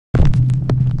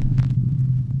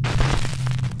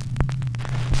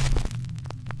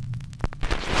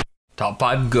Top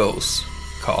 5 ghosts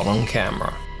caught on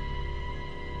camera.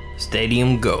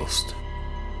 Stadium ghost.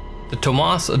 The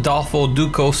Tomás Adolfo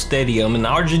Ducos Stadium in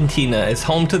Argentina is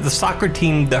home to the soccer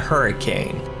team the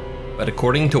Hurricane. But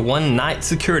according to one night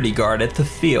security guard at the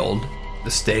field, the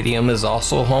stadium is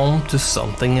also home to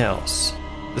something else.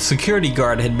 The security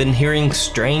guard had been hearing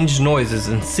strange noises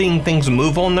and seeing things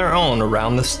move on their own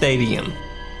around the stadium.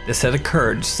 This had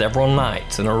occurred several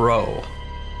nights in a row.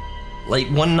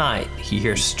 Late one night, he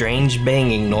hears strange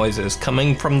banging noises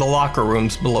coming from the locker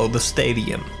rooms below the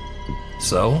stadium.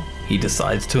 So, he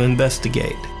decides to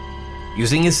investigate.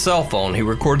 Using his cell phone, he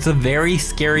records a very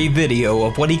scary video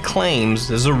of what he claims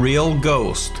is a real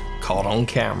ghost caught on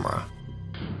camera.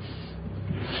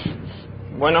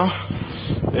 Bueno,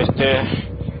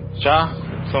 ya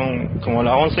son como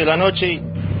las 11 de la noche y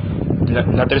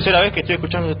la tercera vez que estoy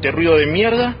escuchando este ruido de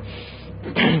mierda.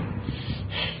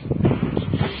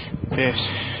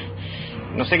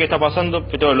 No sé qué está pasando,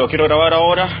 pero lo quiero grabar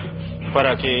ahora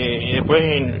para que después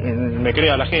me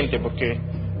crea la gente, porque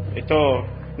esto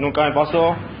nunca me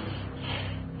pasó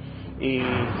y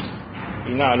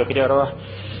nada, lo quería grabar,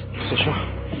 qué sé yo,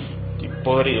 estoy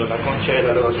podrido, la concha de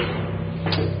la lora.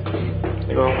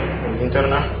 Tengo una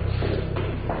linterna,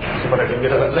 no sé para qué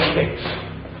enviar la ley.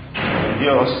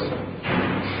 Dios,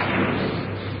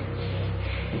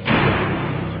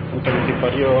 puta que te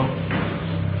parió.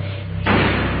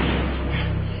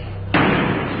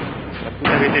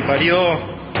 La que te parió.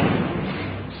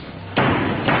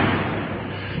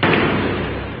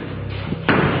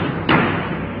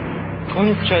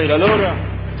 Concha de la lora.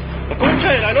 La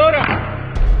concha de la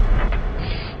lora.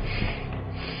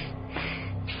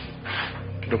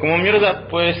 Pero como mierda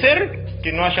puede ser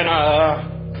que no haya nada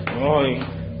hoy.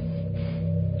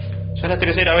 Ya es la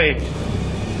tercera vez.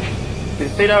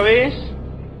 Tercera vez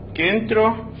que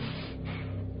entro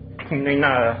y no hay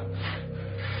nada.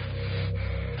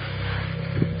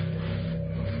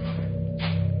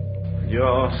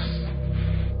 Dios,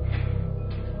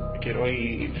 quiero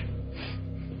ir.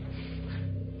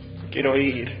 Quiero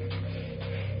ir.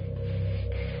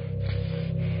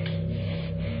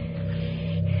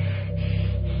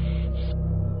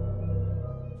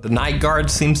 The night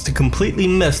guard seems to completely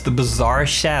miss the bizarre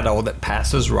shadow that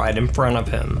passes right in front of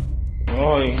him.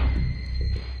 Ay,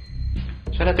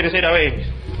 ya es la tercera vez.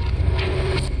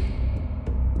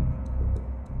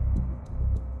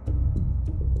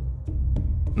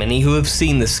 Many who have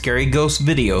seen the scary ghost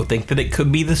video think that it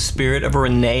could be the spirit of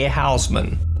Renee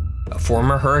Hausman, a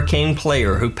former Hurricane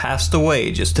player who passed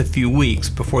away just a few weeks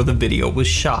before the video was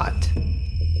shot.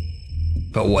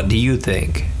 But what do you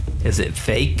think? Is it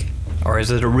fake, or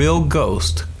is it a real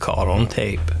ghost caught on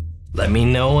tape? Let me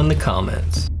know in the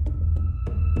comments.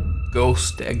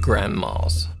 Ghost at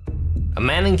Grandma's. A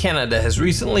man in Canada has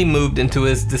recently moved into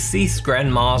his deceased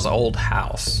grandma's old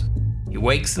house. He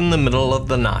wakes in the middle of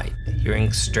the night,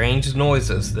 hearing strange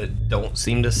noises that don't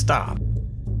seem to stop.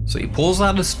 So he pulls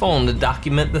out his phone to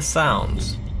document the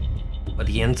sounds. But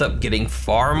he ends up getting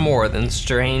far more than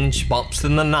strange bumps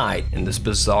in the night in this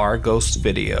bizarre ghost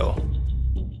video.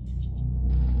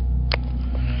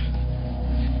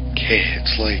 Okay,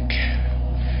 it's like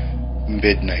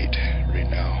midnight right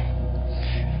now.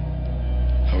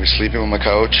 I was sleeping on my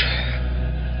couch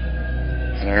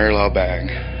and I heard a loud bang.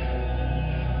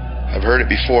 I've heard it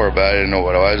before, but I didn't know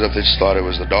what it was. I just thought it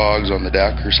was the dogs on the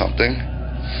deck or something.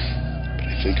 But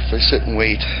I think if I sit and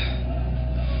wait,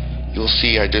 you'll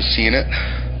see I just seen it.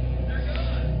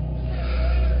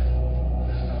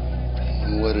 I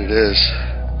don't know what it is.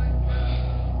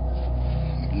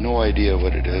 I have no idea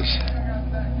what it is.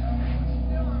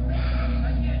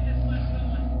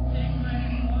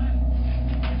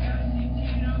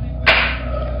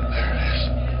 There it is.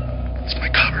 It's my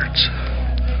cupboards.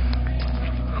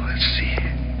 Let's see.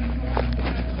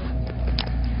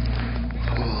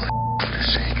 Holy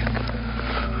sake.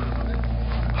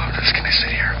 I'm just gonna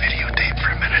sit here and videotape for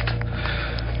a minute.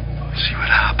 See what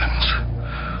happens.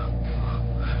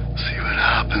 See what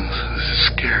happens. This is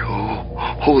scary. Oh,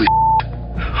 holy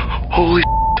holy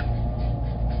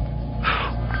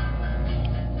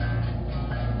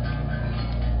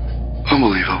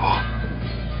unbelievable.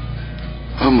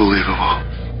 Unbelievable.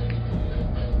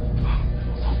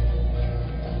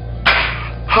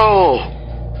 How?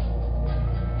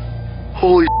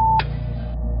 Holy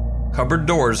Cupboard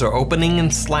doors are opening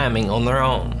and slamming on their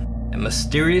own, and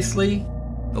mysteriously,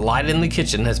 the light in the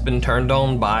kitchen has been turned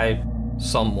on by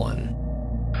someone.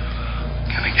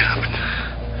 Can I get up and...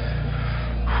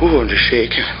 Ooh, I'm just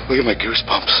shaking. Look at my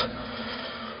goosebumps.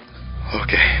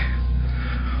 Okay.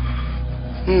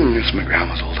 It's my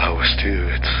grandma's old house too.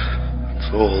 It's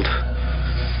old. I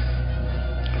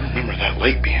remember that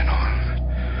light being on.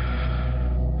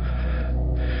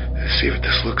 See what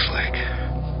this looks like.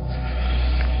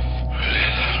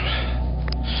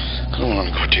 I don't want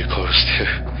to go too close to.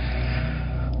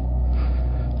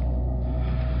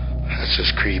 That's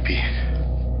just creepy.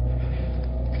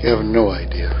 You have no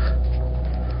idea.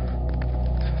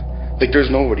 Like, there's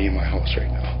nobody in my house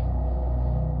right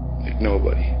now. Like,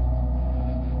 nobody.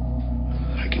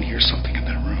 I can hear something in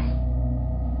that room.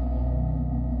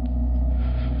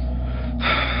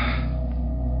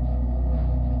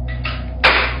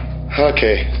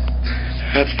 Okay.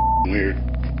 That's weird.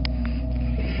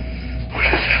 What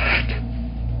is that?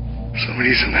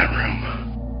 Somebody's in that room.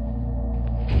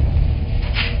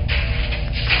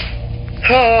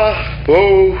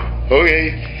 Whoa. Okay.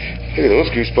 Look at those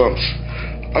goosebumps.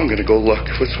 I'm gonna go look.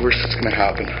 What's the worst that's gonna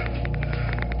happen?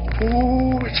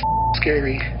 Ooh, it's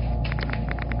scary.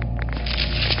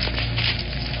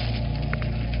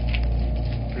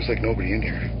 There's like nobody in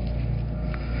here.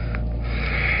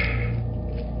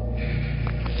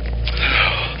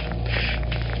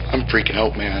 I'm freaking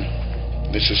out, man.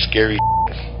 This is scary.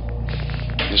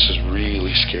 This is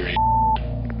really scary.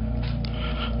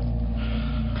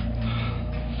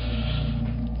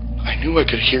 I knew I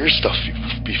could hear stuff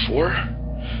before,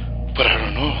 but I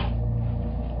don't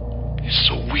know. It's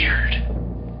so weird.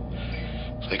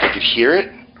 It's like I could hear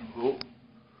it. Oh.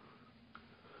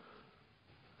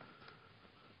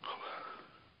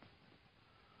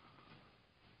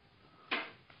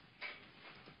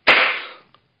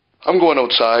 I'm going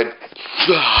outside.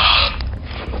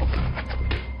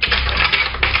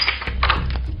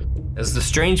 As the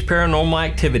strange paranormal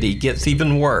activity gets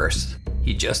even worse,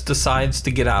 he just decides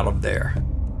to get out of there.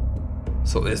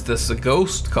 So is this a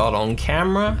ghost caught on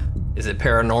camera? Is it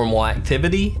paranormal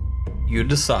activity? You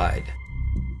decide.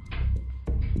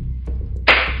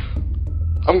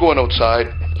 I'm going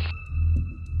outside.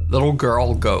 Little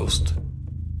girl ghost.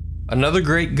 Another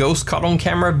great ghost caught on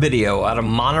camera video out of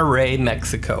Monterrey,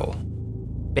 Mexico.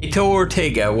 Beto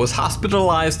Ortega was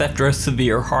hospitalized after a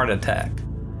severe heart attack.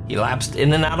 He lapsed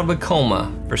in and out of a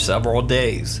coma for several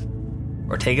days.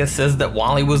 Ortega says that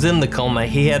while he was in the coma,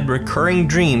 he had recurring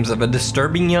dreams of a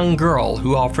disturbing young girl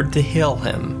who offered to heal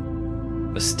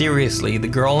him. Mysteriously, the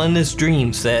girl in his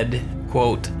dream said,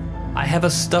 quote, "I have a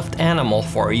stuffed animal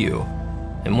for you,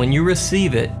 and when you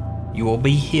receive it, you will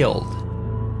be healed."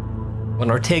 When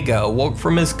Ortega awoke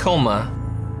from his coma,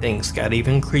 things got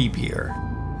even creepier.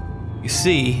 You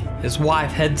see, his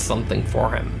wife had something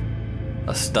for him,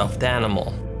 a stuffed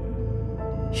animal.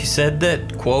 She said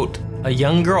that, quote, "A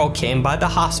young girl came by the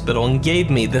hospital and gave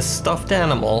me this stuffed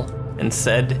animal and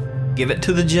said, 'Give it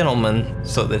to the gentleman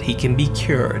so that he can be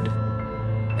cured.'"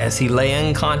 As he lay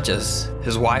unconscious,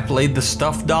 his wife laid the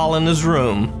stuffed doll in his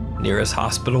room near his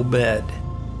hospital bed.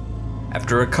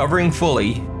 After recovering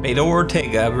fully, Beto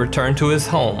Ortega returned to his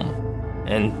home,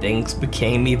 and things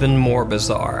became even more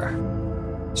bizarre.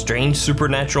 Strange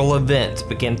supernatural events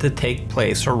began to take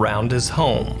place around his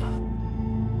home.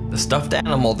 The stuffed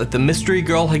animal that the mystery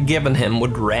girl had given him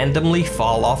would randomly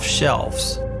fall off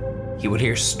shelves. He would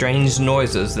hear strange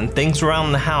noises, and things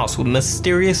around the house would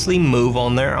mysteriously move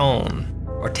on their own.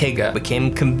 Ortega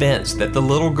became convinced that the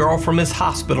little girl from his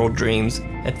hospital dreams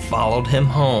had followed him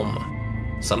home,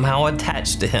 somehow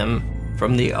attached to him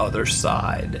from the other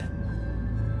side.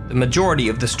 The majority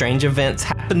of the strange events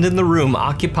happened in the room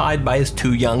occupied by his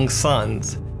two young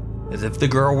sons, as if the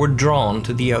girl were drawn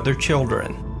to the other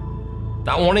children.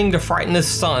 Not wanting to frighten his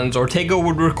sons, Ortega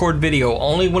would record video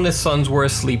only when his sons were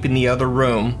asleep in the other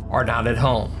room or not at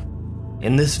home.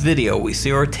 In this video, we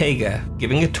see Ortega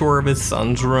giving a tour of his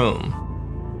son's room.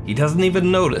 He doesn't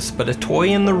even notice, but a toy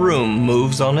in the room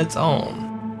moves on its own.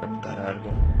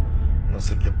 No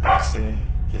sé qué pase,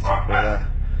 que se pueda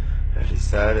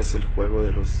realizar, es el juego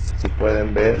de los, si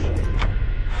pueden ver,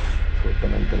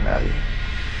 absolutamente nadie.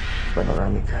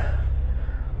 Panorámica.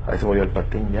 Ahí se movió el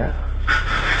patín ya.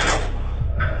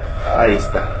 Ahí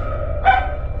está.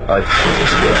 Ahí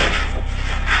está.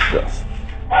 Dios.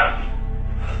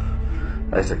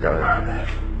 Ahí se acaba de poner.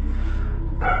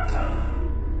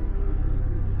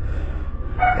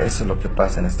 Eso es lo que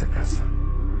pasa en esta casa.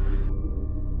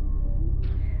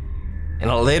 In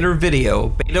a later video,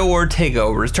 Beto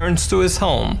Ortega returns to his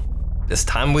home, this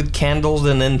time with candles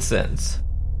and incense.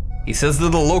 He says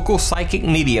that a local psychic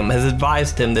medium has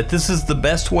advised him that this is the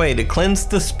best way to cleanse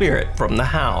the spirit from the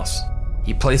house.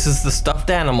 He places the stuffed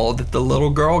animal that the little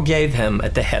girl gave him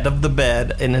at the head of the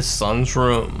bed in his son's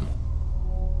room.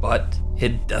 But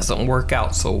it doesn't work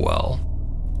out so well.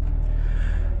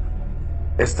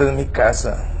 Esta es mi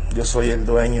casa, yo soy el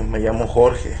dueño, me llamo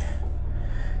Jorge.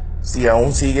 Si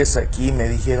aún sigues aquí, me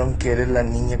dijeron que eres la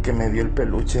niña que me dio el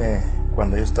peluche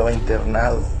cuando yo estaba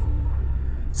internado.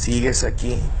 Sigues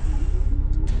aquí.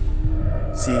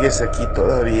 ¿Sigues aquí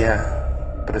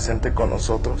todavía presente con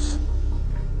nosotros?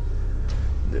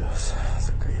 Dios,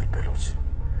 se cayó el peluche.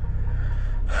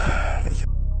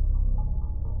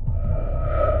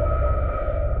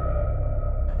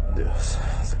 Dios,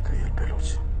 se cayó el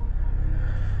peluche.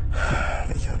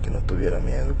 Me dijeron que no tuviera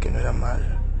miedo, que no era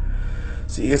mal.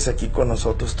 ¿Sigues aquí con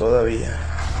nosotros todavía?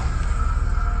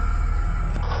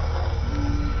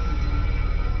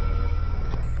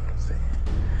 Sí.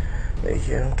 Me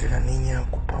dijeron que la niña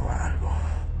ocupaba algo.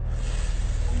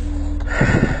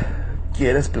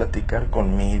 ¿Quieres platicar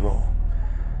conmigo?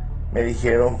 Me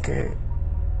dijeron que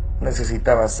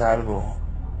necesitabas algo.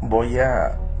 Voy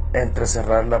a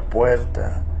entrecerrar la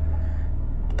puerta.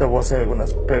 Te voy a hacer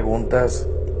algunas preguntas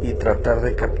y tratar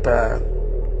de captar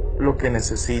lo que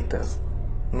necesitas.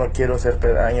 No quiero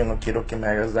hacerte daño, no quiero que me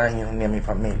hagas daño, ni a mi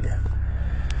familia.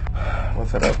 Voy a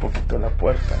cerrar un poquito la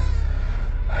puerta.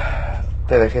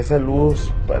 Te dejé esa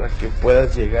luz para que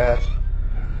puedas llegar.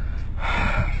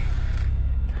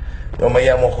 Yo me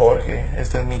llamo Jorge,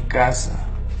 esta es mi casa.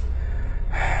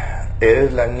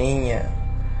 Eres la niña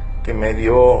que me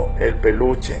dio el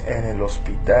peluche en el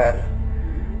hospital.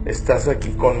 ¿Estás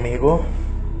aquí conmigo?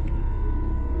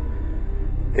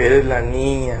 Eres la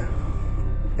niña,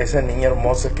 esa niña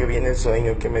hermosa que viene en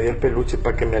sueño, que me dio el peluche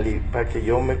para que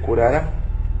yo me curara.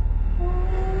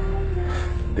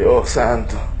 Dios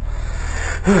santo.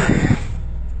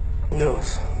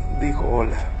 Dios dijo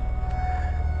hola.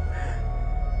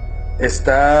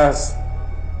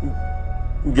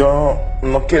 Yo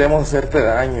no queremos hacerte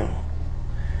daño.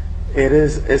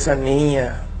 Eres esa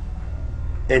niña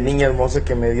hermosa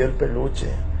que me dio el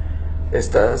peluche.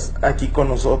 ¿Estás aquí con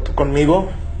nosotros, conmigo?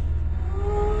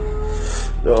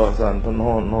 Dios santo,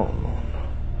 no.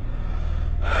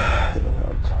 Dios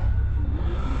santo.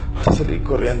 Voy a salir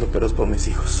corriendo, pero es por mis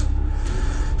hijos.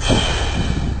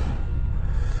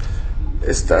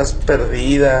 Estás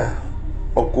perdida,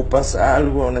 ocupas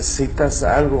algo, necesitas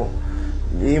algo.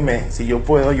 Dime, si yo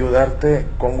puedo ayudarte,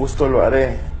 con gusto lo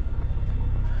haré.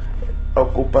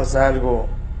 Ocupas algo.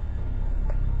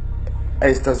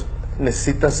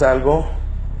 ¿Necesitas algo?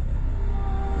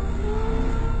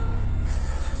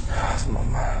 Su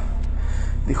mamá.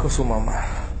 Dijo su mamá.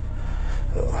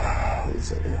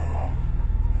 Dice yo, no.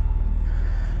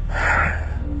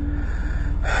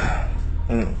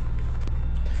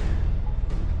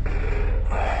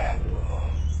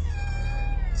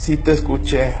 Sí te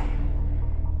escuché.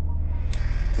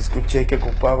 Te escuché que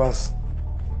ocupabas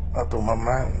a tu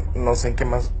mamá. No sé en qué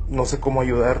más, no sé cómo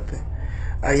ayudarte.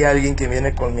 Hay alguien que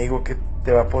viene conmigo que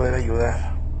te va a poder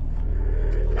ayudar.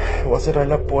 Voy a cerrar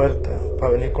la puerta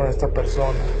para venir con esta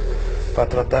persona, para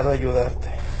tratar de ayudarte.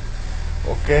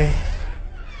 ¿Ok?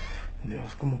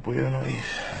 Dios, ¿cómo pudieron oír?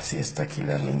 Sí, está aquí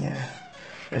la niña.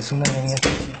 Es una niña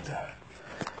chiquita.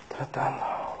 Tratando.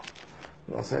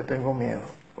 No sé, tengo miedo.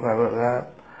 La verdad,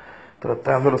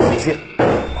 tratando lo suficiente.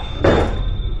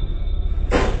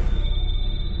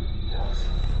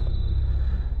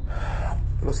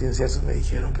 Los ciencianos me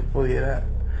dijeron que pudiera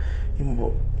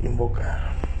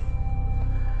invocar.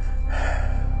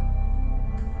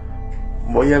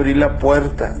 Voy a abrir la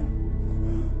puerta.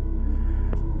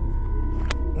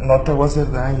 No te voy a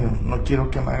hacer daño. No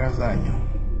quiero que me hagas daño.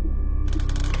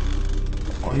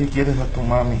 Oye, ¿quieres a tu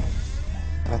mami?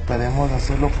 Trataremos de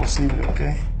hacer lo posible, ¿ok?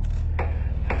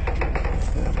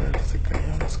 A ver, se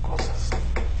cayeron las cosas.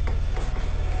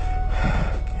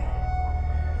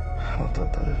 Vamos a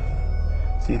tratar de...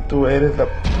 Si tú eres la...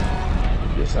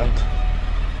 Dios santo.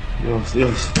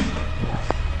 Dios.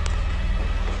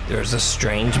 There's a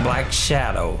strange black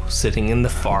shadow sitting in the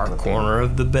far corner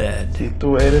of the bed. Si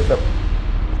tú eres la...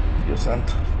 Dios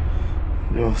santo.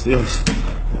 Dios.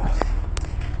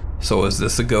 So is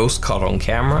this a ghost caught on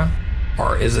camera?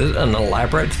 Or is it an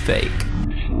elaborate fake?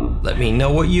 Let me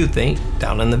know what you think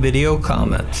down in the video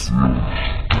comments.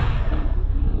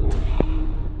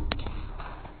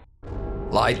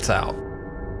 Lights out.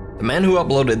 The man who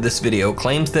uploaded this video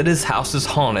claims that his house is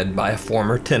haunted by a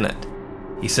former tenant.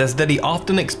 He says that he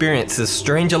often experiences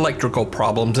strange electrical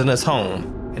problems in his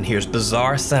home and hears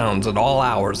bizarre sounds at all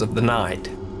hours of the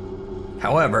night.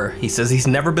 However, he says he's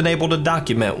never been able to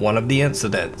document one of the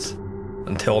incidents,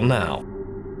 until now.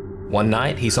 One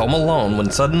night, he's home alone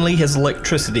when suddenly his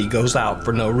electricity goes out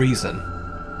for no reason.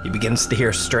 He begins to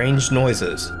hear strange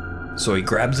noises, so he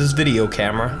grabs his video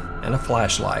camera and a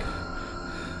flashlight.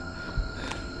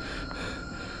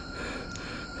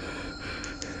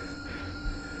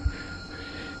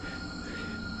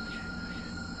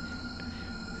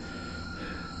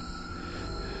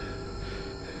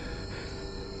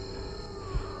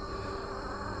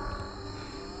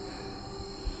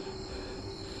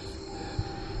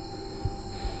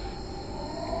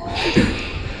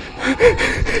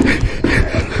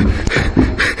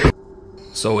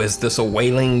 So is this a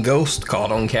wailing ghost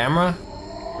caught on camera?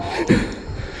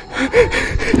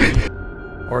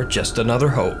 Or just another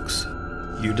hoax?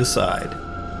 You decide.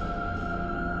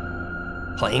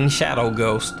 Plane shadow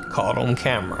ghost caught on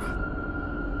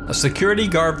camera. A security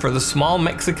guard for the small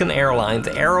Mexican airlines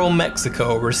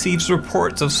Aeromexico receives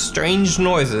reports of strange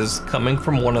noises coming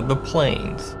from one of the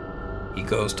planes. He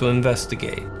goes to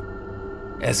investigate.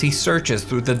 As he searches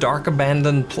through the dark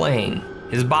abandoned plane,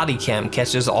 his body cam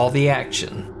catches all the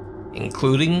action,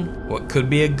 including what could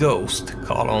be a ghost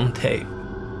caught on tape.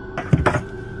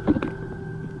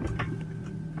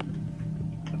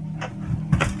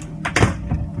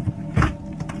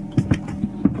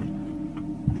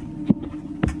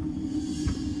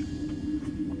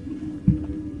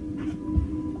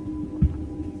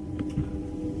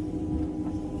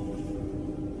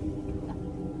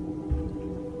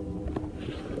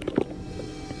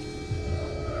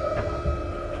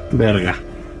 Verga.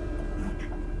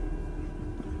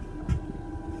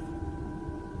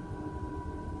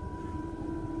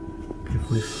 ¿Qué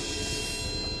fue eso?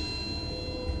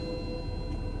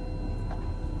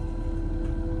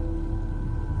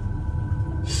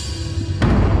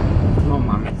 No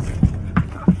mames.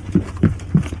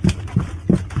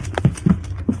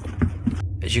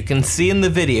 As you can see in the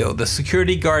video, the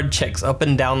security guard checks up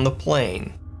and down the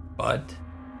plane, but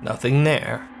nothing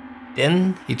there.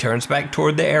 Then he turns back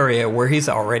toward the area where he's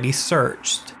already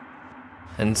searched,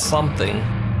 and something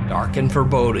dark and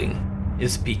foreboding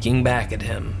is peeking back at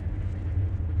him.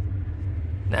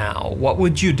 Now, what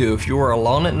would you do if you were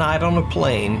alone at night on a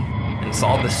plane and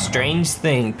saw this strange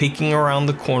thing peeking around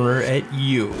the corner at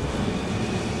you?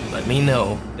 Let me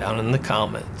know down in the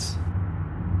comments.